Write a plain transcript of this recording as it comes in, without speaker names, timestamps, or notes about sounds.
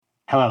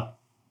Hello,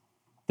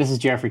 this is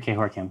Jeffrey K.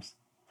 Horkins.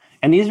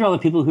 And these are all the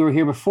people who were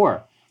here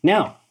before.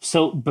 Now,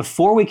 so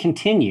before we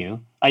continue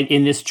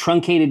in this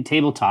truncated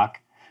table talk,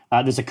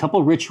 there's a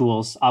couple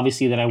rituals,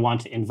 obviously, that I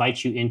want to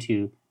invite you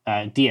into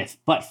Dieth.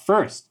 But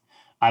first,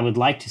 I would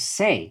like to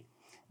say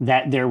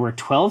that there were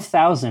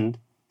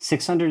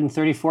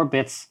 12,634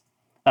 bits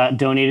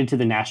donated to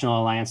the National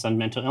Alliance on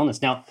Mental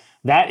Illness. Now,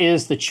 that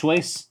is the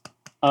choice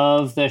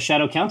of the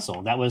Shadow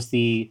Council. That was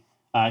the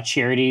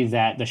charity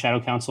that the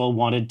Shadow Council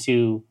wanted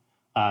to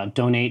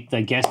donate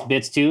the guest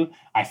bits to.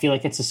 I feel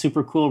like it's a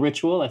super cool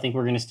ritual. I think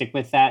we're going to stick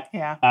with that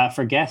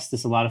for guests.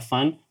 It's a lot of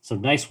fun. So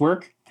nice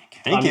work.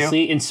 Thank you.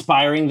 Obviously,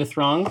 inspiring the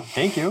throng.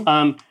 Thank you.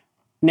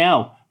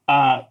 Now,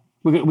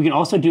 we can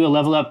also do a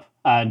level up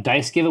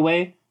dice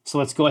giveaway. So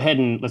let's go ahead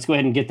and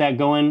get that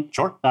going.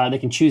 Sure. They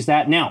can choose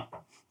that. Now,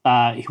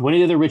 one of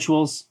the other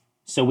rituals.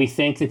 So we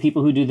thank the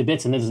people who do the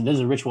bits, and this is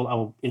a ritual I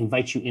will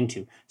invite you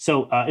into.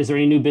 So is there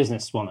any new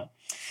business, Walnut?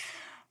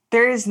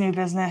 There is new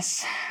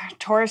business.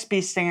 Taurus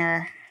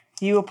Beestinger,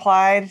 you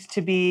applied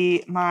to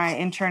be my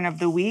intern of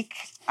the week,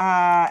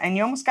 and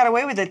you almost got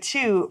away with it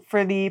too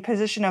for the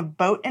position of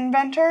boat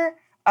inventor.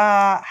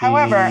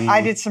 However, I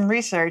did some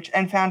research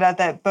and found out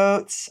that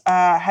boats,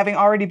 having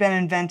already been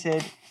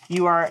invented,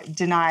 you are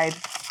denied,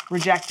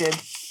 rejected.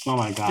 Oh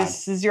my God.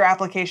 This is your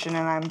application,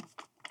 and I'm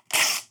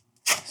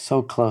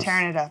so close.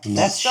 tearing it up.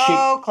 That's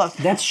so close.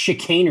 That's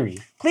chicanery.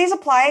 Please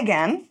apply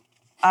again.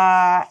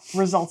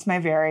 Results may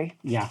vary.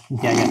 Yeah.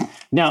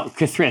 Now,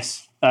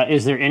 Cathris,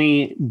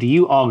 do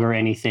you augur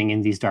anything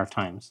in these dark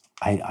times?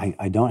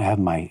 I don't have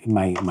my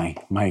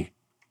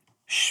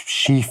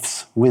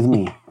sheaths with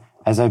me,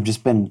 as I've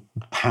just been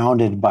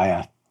pounded by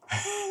a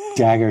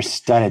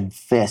dagger-studded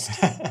fist.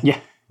 Yeah.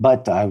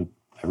 But I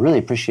really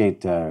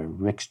appreciate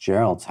Rick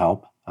Gerald's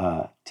help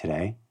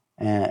today,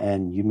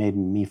 and you made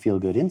me feel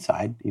good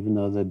inside, even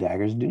though the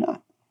daggers do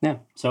not. Yeah.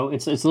 So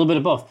it's a little bit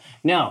of both.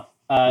 Now,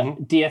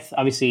 Dieth,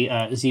 obviously,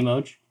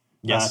 Zmoj,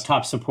 Yes.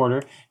 top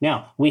supporter.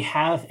 Now, we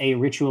have a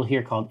ritual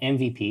here called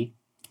MVP.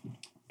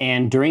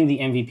 And during the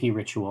MVP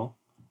ritual,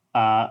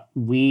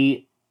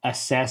 we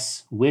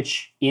assess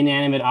which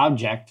inanimate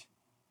object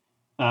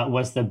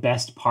was the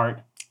best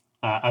part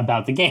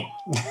about the game.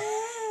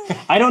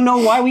 I don't know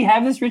why we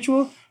have this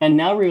ritual, and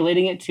now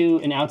relating it to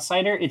an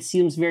outsider, it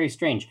seems very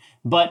strange.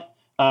 But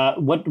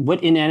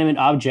what inanimate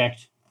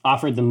object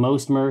offered the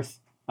most mirth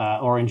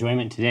or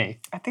enjoyment today?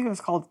 I think it was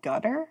called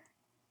Gutter.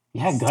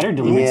 Yeah, Gutter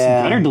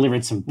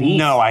delivered some beef.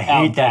 No, I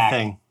hate that back.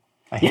 thing.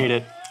 I hate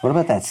it. What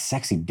about that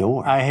sexy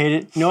door? I hate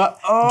it. You know what?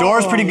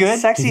 Door's pretty good.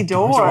 Sexy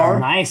Those are door.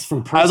 nice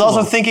from Percival. I was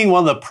also thinking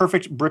one of the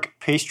perfect brick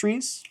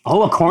pastries.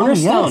 a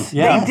cornerstone. yes.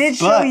 Yeah, They did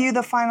show but- you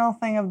the final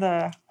thing of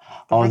the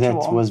Oh,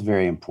 ritual. that was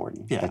very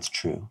important. Yeah. That's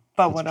true.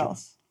 But what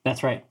else?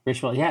 That's right.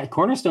 Ritual. Yeah,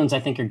 cornerstones I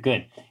think are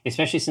good,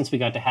 especially since we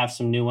got to have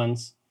some new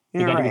ones. We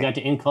You're got right.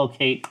 to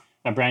inculcate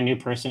a brand new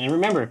person. And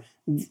remember,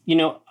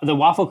 the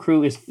Waffle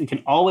Crew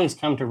can always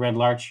come to Red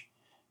Larch.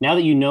 Now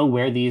that you know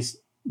where these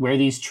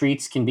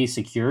treats can be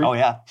secured, Oh,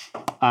 yeah.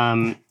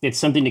 it's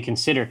something to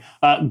consider.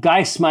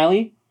 Guy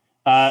Smiley,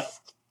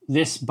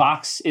 this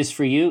box is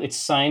for you. It's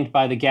signed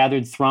by the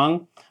gathered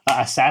throng.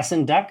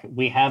 Assassin Duck,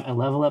 we have a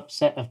level up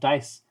set of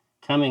dice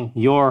coming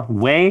your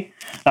way.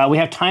 We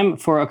have time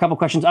for a couple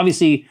questions.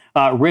 Obviously,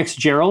 Rick's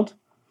Gerald,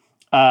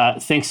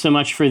 thanks so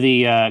much for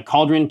the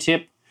cauldron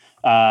tip.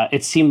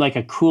 It seemed like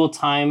a cool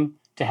time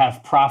to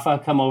have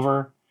Profa come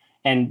over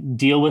and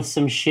deal with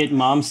some shit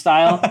mom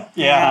style.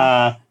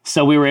 Yeah.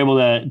 So we were able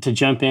to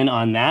jump in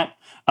on that.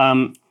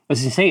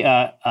 Let's just say,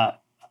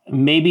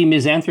 maybe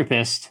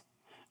Misanthropist,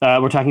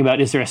 we're talking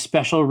about, is there a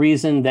special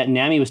reason that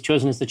NAMI was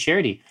chosen as the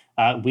charity?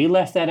 We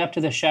left that up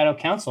to the Shadow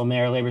Council.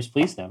 May our labors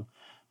please them.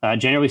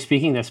 Generally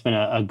speaking, that's been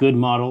a good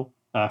model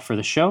for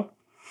the show.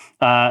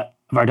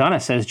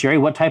 Vardana says, Jerry,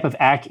 what type of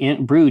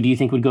int brew do you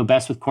think would go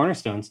best with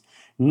cornerstones?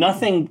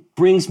 Nothing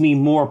brings me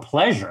more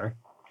pleasure.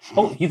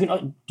 Oh, you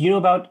can. Do you know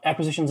about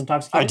acquisitions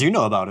intoxicated? I do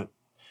know about it.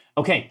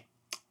 Okay.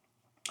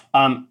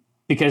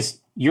 Because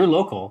you're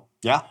local,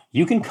 Yeah.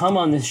 you can come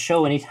on this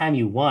show anytime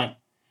you want.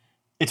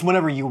 It's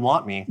whenever you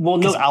want me. Well,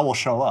 no- because I will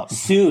show up.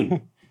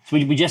 Soon. So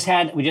we just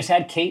had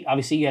Kate.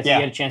 Obviously, you had Yeah.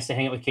 a chance to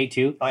hang out with Kate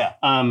too. Oh, yeah.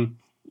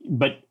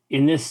 But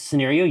in this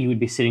scenario, you would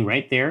be sitting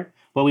right there.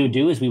 What we would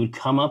do is we would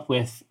come up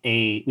with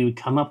a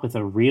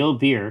real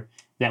beer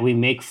that we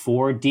make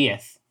for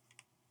Dieth.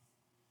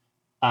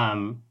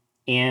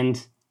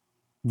 And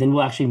then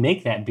we'll actually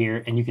make that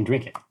beer and you can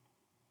drink it.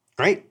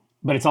 Great.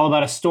 But it's all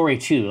about a story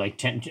too.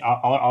 Like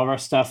all of our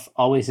stuff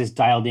always is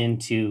dialed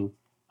into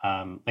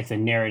like the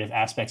narrative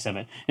aspects of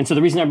it. And so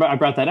the reason I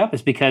brought that up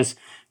is because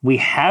we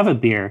have a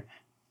beer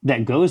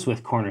that goes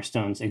with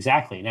cornerstones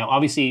exactly. Now,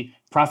 obviously,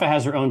 Prophet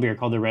has her own beer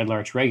called the Red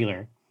Larch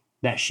Regular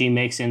that she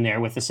makes in there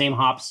with the same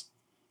hops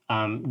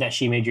that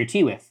she made your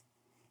tea with,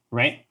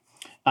 right?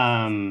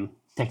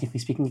 Technically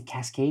speaking,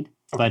 Cascade,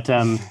 but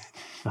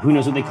who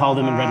knows what they call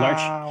them in Red Larch?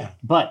 Wow.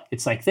 But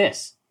it's like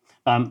this.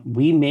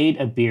 We made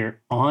a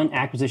beer on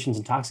Acquisitions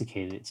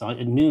Intoxicated. It's on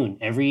at noon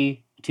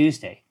every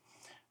Tuesday.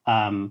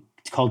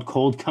 It's called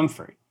Cold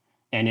Comfort.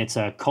 and it's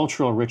a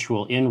cultural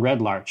ritual in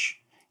Red Larch.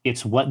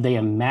 It's what they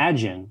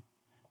imagine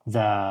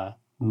the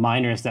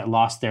miners that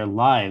lost their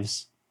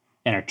lives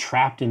and are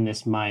trapped in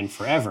this mine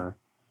forever.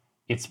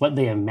 It's what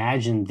they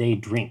imagine they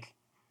drink.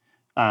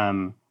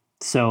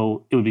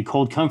 So it would be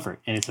Cold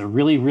Comfort, and it's a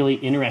really, really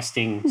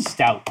interesting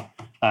stout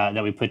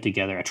that we put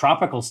together. A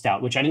tropical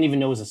stout, which I didn't even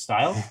know was a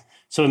style.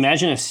 So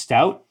imagine a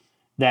stout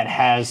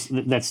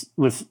that's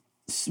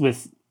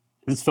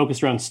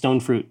focused around stone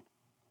fruit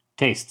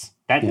tastes.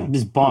 That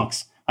is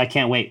bonks. I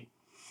can't wait.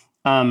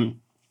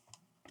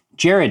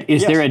 Jared,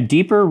 is there a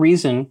deeper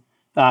reason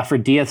for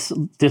Dieth's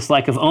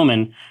dislike of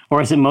Omen,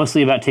 or is it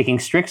mostly about taking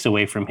Strix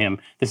away from him?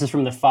 This is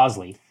from the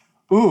Fosley.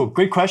 Ooh,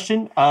 great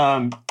question.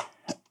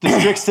 The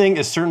Strix thing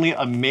is certainly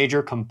a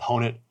major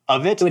component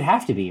of it. It would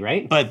have to be,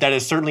 right? But that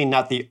is certainly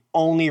not the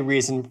only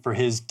reason for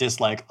his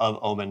dislike of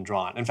Omen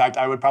drawn. In fact,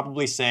 I would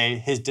probably say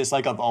his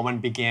dislike of Omen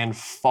began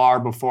far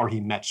before he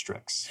met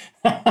Strix.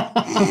 He's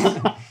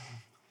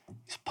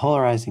a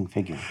polarizing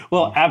figure.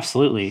 Well,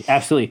 absolutely.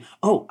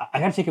 Oh, I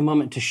got to take a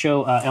moment to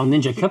show El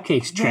Ninja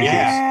Cupcakes treasures.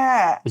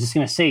 Yeah. I was just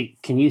going to say,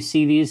 can you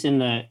see these in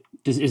the...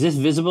 Is this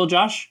visible,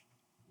 Josh?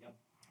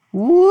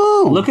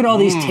 Woo! Look at all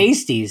these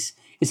tasties.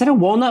 Is that a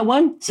walnut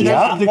one? See,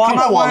 Yeah. The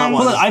Walnut walnut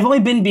ones. Hold on, I've only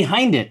been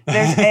behind it.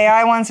 There's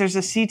AI ones, there's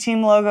a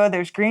C-Team logo,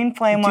 there's Green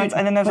Flame ones,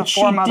 and then there's a But she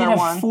Four Mother did a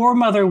one. Four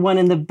Mother one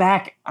in the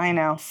back. I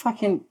know.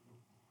 Fucking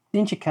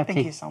Ninja Cupcake.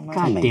 Thank you so much.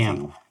 God Amazing.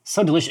 damn.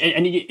 So delicious.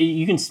 And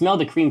you can smell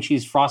the cream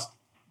cheese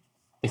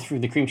through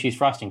the cream cheese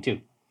frosting too.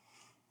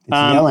 It's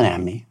yelling at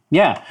me.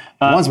 Yeah. It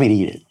wants me to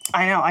eat it.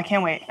 I know. I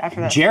can't wait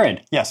after that.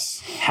 Jared,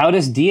 Yes. how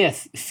does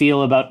Dieth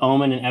feel about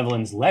Omen and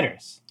Evelyn's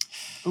letters?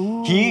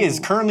 He is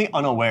currently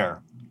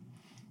unaware.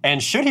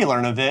 And should he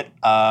learn of it,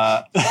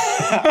 I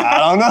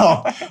don't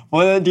know.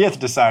 Well, Dieth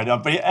decide.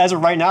 But as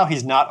of right now,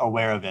 he's not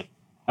aware of it.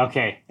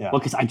 Okay. Yeah. Well,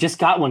 because I just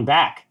got one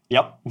back.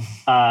 Yep.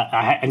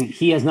 And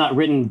he has not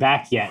written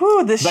back yet.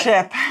 Ooh, the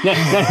ship. No,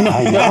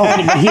 I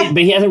know.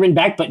 but he hasn't written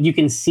back. But you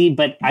can see.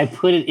 But I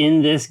put it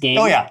in this game.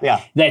 Oh, yeah.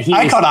 That he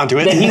I was, caught on to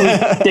it.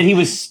 That he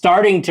was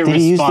starting to Did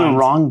respond. he use the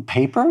wrong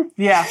paper?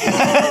 Yeah.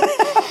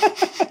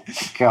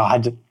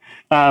 God.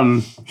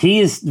 He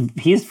is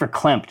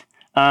verklempt.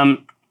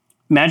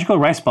 Magical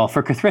Rice Ball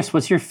for Cthulhu.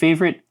 What's your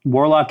favorite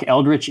Warlock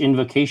Eldritch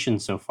invocation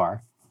so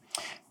far?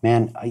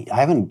 Man, I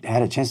haven't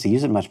had a chance to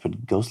use it much,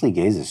 but Ghostly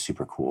Gaze is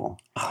super cool.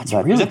 Oh, it's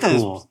But- really Is that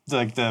cool.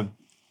 the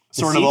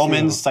Sword of see-through.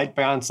 Omens sight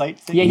beyond sight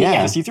thing?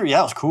 Yeah. The see-through? Yeah,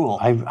 that was cool.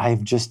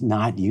 I've just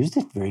not used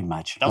it very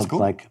much. That was But, cool.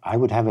 Like, I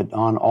would have it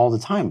on all the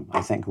time,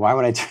 I think. Why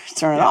would I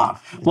turn it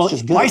off? It's Well,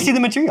 just good. Why see the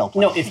material?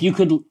 No, if you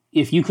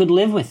could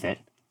live with it,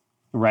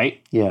 right?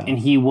 Yeah. And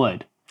he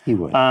would. He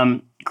would.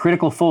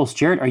 Critical Fools.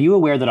 Jared, are you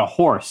aware that a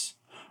horse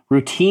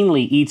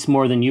routinely eats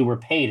more than you were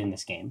paid in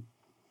this game?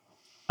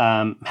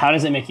 How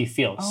does it make you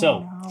feel?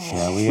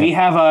 yeah, We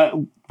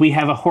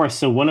have a horse.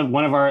 So one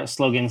of our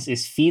slogans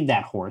is "Feed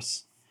that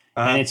horse,"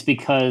 and it's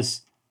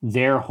because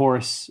their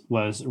horse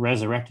was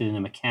resurrected in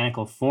a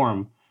mechanical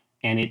form,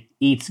 and it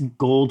eats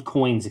gold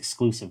coins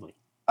exclusively.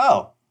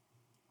 Oh.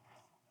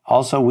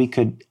 Also, we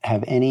could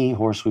have any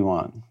horse we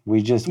want.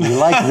 We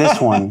like this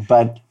one,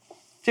 but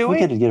Do we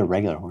we? could get a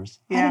regular horse.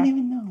 I Yeah. don't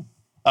even know.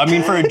 I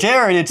mean, for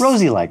Jared, it's...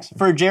 Rosie likes it.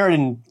 For Jared,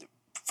 and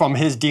from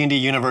his D&D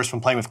universe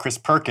from playing with Chris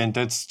Perkins,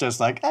 it's just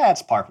like,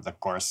 it's par for the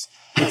course.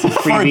 For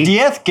freebie.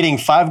 Dieth, getting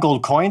 5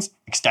 gold coins,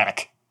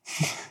 ecstatic.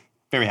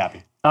 Very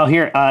happy. Oh,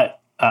 here,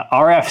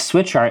 RF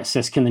Switch Art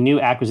says, "Can the new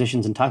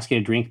acquisitions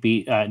intoxicated drink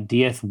be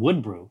Dieth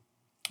Wood Brew?"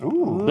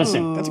 Ooh.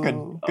 Listen. That's a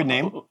good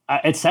name.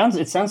 It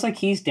sounds like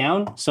he's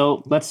down.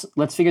 So let's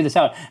figure this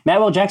out. Matt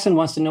Will Jackson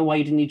wants to know why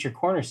you didn't eat your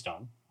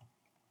cornerstone.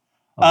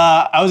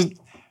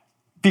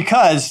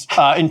 Because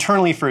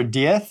internally for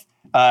Dieth,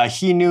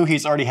 he knew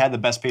he's already had the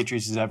best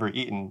pastries he's ever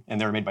eaten, and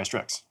they were made by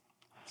Strix.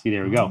 See,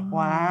 there we go.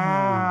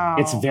 Wow.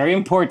 It's very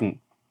important.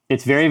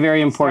 It's very,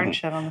 very important.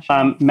 shit on the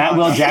show. Matt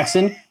Will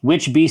Jackson,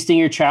 which bee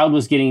stinger child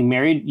was getting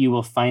married? You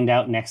will find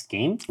out next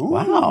game.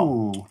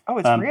 Wow. Oh,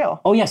 it's real.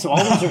 Oh yeah, so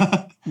all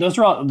those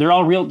are they're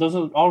all real. Those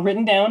are all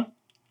written down.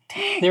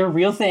 They're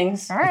real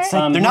things. All right.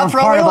 They're not Part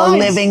throwaway of our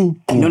lines.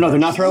 living. No, they're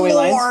not throwaway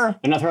lines. Lore.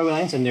 They're not throwaway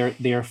lines, and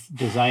they're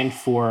designed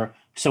for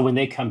so when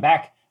they come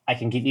back, I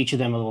can give each of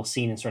them a little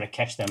scene and sort of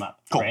catch them up.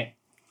 Cool. Right.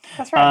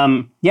 That's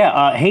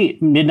right. Hey,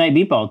 Midnight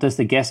Beatball. Does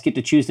the guest get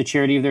to choose the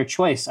charity of their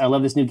choice? I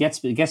love this new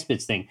guest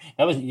bits thing.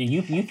 That was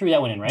you threw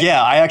that one in, right?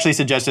 Yeah, I actually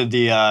suggested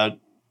the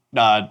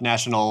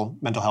National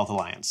Mental Health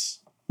Alliance.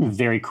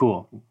 Very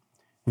cool.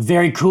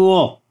 Very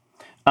cool.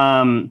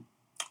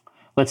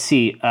 Let's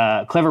see.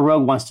 Clever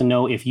Rogue wants to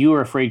know if you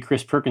are afraid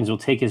Chris Perkins will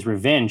take his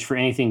revenge for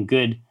anything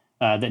good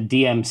that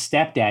DM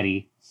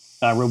Stepdaddy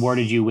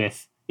rewarded you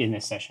with in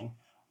this session.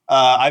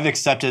 I've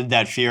accepted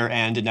that fear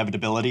and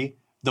inevitability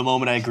the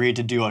moment I agreed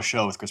to do a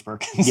show with Chris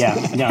Perkins. Yeah,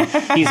 no,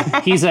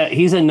 he's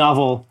a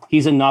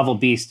novel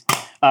beast.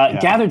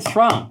 Gathered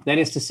Throng, that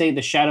is to say,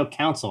 the Shadow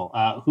Council,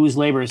 whose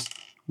labors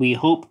we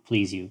hope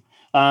please you,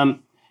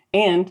 and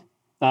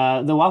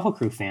the Waffle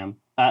Crew fam.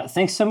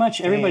 Thanks so much,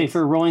 everybody,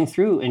 for rolling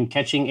through and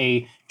catching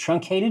a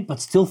truncated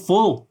but still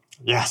full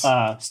Yes.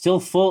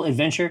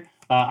 adventure.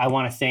 I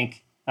want to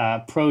thank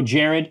Pro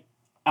Jared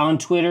on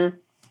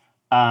Twitter,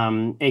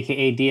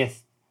 aka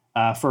Dieth,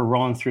 for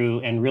rolling through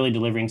and really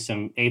delivering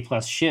some A+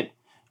 shit.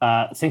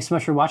 Thanks so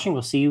much for watching.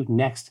 We'll see you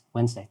next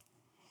Wednesday.